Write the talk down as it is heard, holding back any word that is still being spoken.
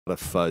of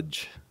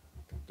fudge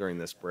during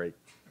this break.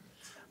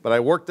 But I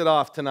worked it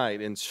off tonight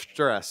in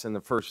stress in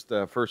the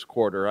first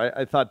quarter.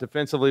 I thought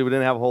defensively we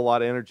didn't have a whole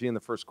lot of energy in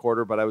the first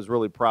quarter, but I was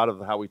really proud of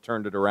how we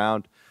turned it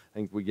around. I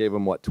think we gave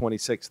them,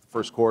 26 the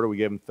first quarter. We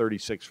gave them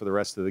 36 for the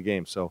rest of the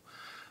game. So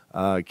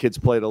kids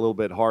played a little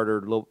bit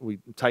harder. We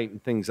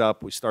tightened things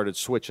up. We started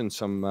switching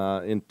some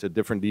into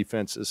different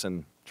defenses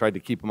and tried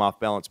to keep them off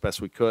balance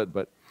best we could.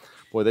 But,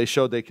 boy, they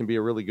showed they can be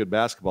a really good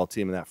basketball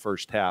team in that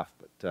first half.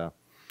 But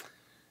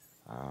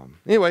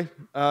anyway,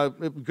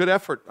 good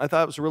effort. I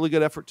thought it was a really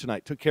good effort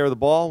tonight. Took care of the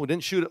ball. We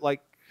didn't shoot it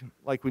like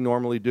we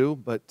normally do,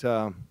 but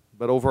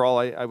overall,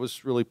 I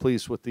was really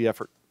pleased with the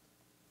effort.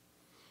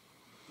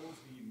 What was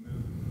the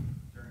mood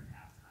during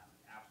halftime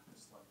after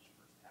the sluggish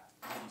first half?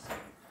 How do you see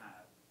it kind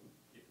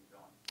of getting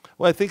going?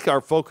 Well, I think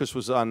our focus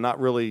was on not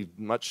really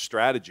much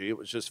strategy. It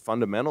was just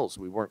fundamentals.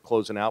 We weren't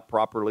closing out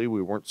properly.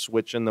 We weren't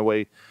switching the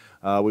way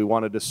we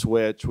wanted to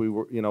switch.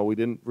 We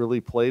didn't really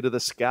play to the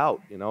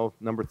scout.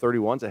 Number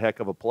 31's a heck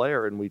of a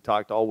player, and we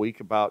talked all week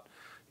about,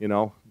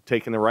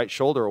 taking the right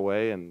shoulder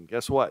away. And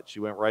guess what? She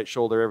went right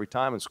shoulder every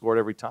time and scored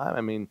every time.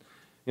 I mean,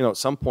 at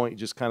some point you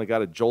just kind of got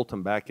to jolt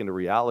them back into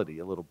reality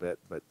a little bit.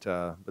 But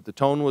the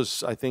tone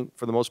was, I think,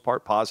 for the most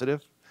part,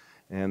 positive,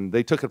 and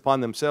they took it upon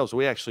themselves.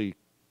 We actually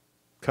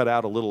cut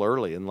out a little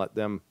early and let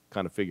them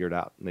kind of figure it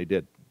out, and they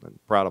did. I'm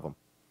proud of them.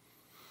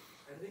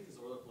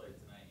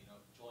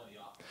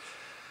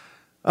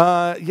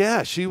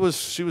 Yeah, she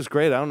was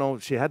great. I don't know.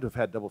 She had to have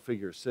had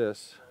double-figure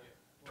assists.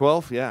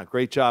 12? Yeah,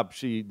 great job.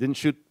 She didn't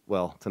shoot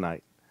well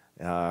tonight.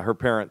 Her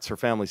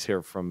family's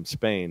here from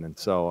Spain, and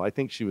so I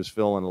think she was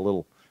feeling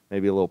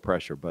maybe a little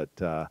pressure. But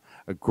a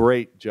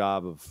great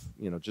job of,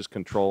 just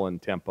controlling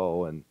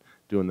tempo and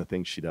doing the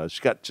things she does.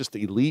 She's got just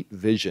elite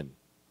vision.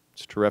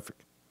 It's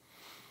terrific.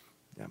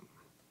 Yeah.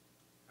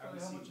 How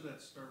much of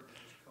that start was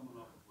just coming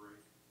off a break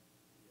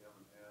you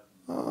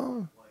haven't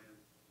had?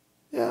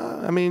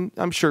 Yeah, I mean,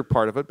 I'm sure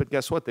part of it, but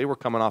guess what? They were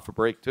coming off a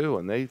break too,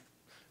 and they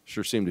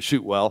sure seemed to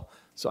shoot well.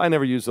 So I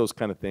never use those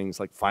kind of things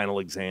like final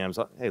exams.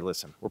 Hey,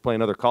 listen, we're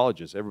playing other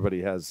colleges.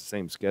 Everybody has the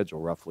same schedule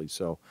roughly.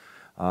 So,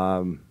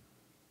 no,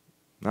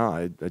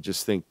 I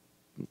just think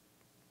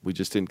we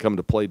just didn't come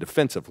to play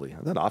defensively.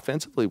 And then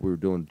offensively, we were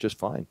doing just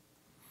fine.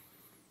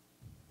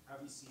 How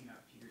have you seen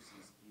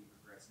Peterson's game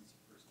progress since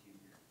your first game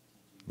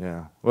here?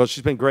 Yeah, well,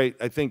 she's been great.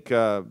 I think,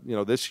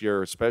 this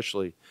year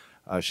especially,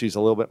 she's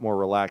a little bit more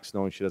relaxed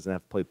knowing she doesn't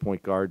have to play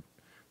point guard.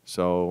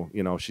 So,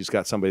 she's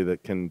got somebody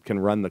that can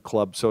run the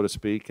club, so to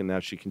speak, and now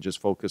she can just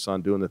focus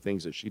on doing the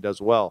things that she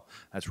does well.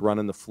 That's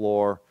running the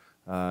floor,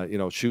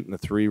 shooting the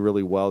three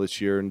really well this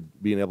year and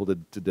being able to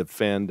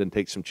defend and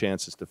take some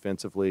chances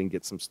defensively and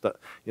get some stuff,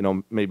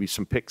 maybe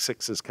some pick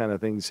sixes kind of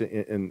things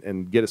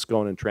and get us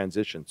going in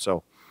transition.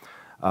 So,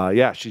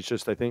 yeah, she's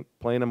just, I think,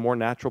 playing a more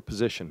natural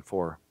position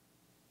for her.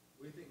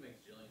 What do you think makes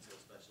Jillian so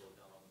special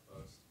down on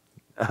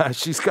the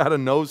post? She's got a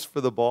nose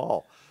for the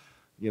ball.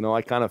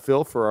 I kind of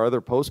feel for our other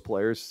post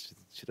players.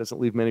 She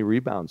doesn't leave many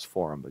rebounds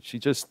for them, but she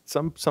just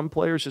some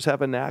players just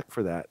have a knack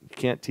for that. You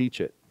can't teach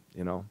it.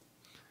 How do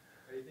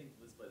you think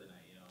Liz played tonight?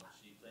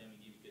 She played and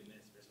gave you good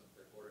minutes, especially in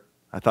the third quarter.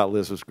 I thought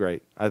Liz was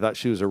great. I thought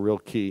she was a real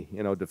key.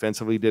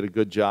 Defensively did a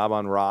good job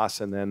on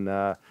Ross, and then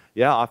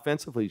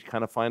offensively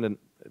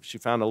she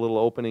found a little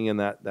opening in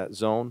that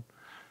zone,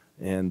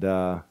 and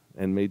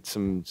made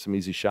some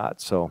easy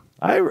shots. So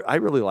I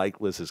really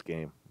like Liz's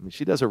game. I mean,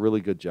 she does a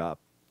really good job.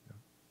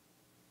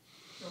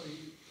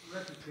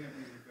 Record can't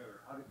be any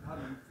better. How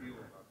do you feel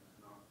about this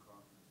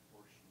non-conference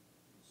portion?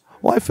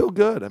 Well, I feel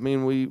good. I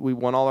mean, we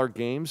won all our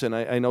games, and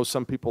I know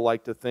some people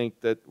like to think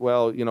that,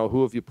 well,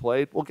 who have you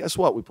played? Well, guess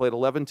what? We played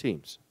 11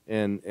 teams,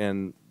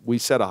 and we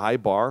set a high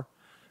bar,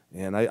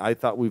 and I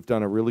thought we've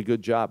done a really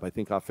good job. I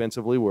think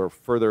offensively we're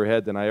further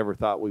ahead than I ever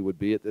thought we would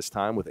be at this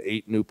time with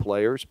 8 new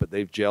players, but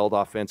they've gelled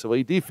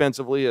offensively.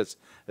 Defensively, it's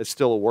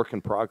still a work in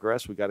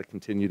progress. We've got to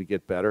continue to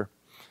get better,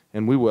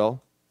 and we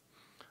will.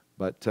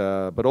 But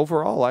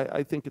overall,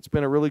 I think it's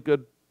been a really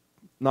good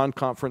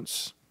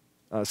non-conference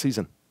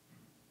season.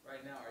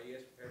 Right now, are you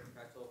guys prepared for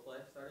Pac-12 play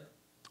starting?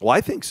 Well, I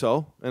think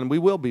so, and we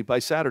will be. By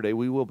Saturday,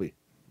 we will be.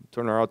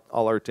 Turn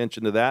all our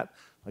attention to that.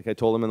 Like I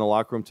told them in the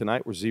locker room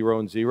tonight, we're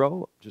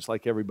 0-0, just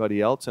like everybody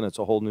else, and it's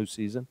a whole new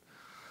season.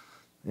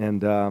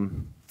 And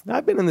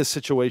I've been in this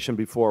situation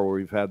before where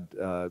we've had,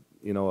 a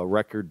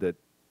record that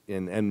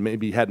and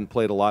maybe hadn't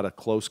played a lot of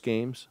close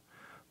games,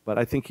 but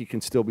I think you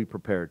can still be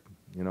prepared,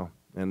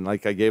 And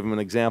like I gave them an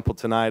example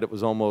tonight,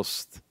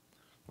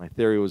 my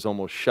theory was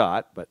almost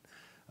shot, but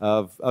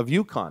of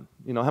UConn.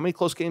 How many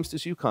close games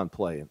does UConn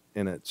play?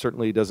 And it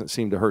certainly doesn't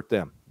seem to hurt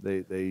them.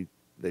 They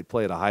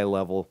play at a high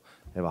level,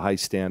 have a high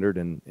standard,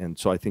 and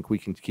so I think we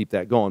can keep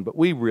that going. But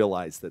we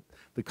realize that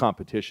the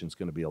competition is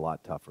going to be a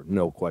lot tougher.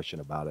 No question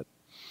about it.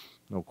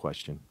 No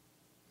question.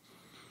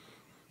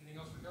 Anything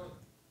else for Kelly?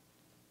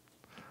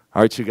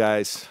 All right, you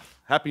guys.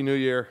 Happy New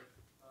Year.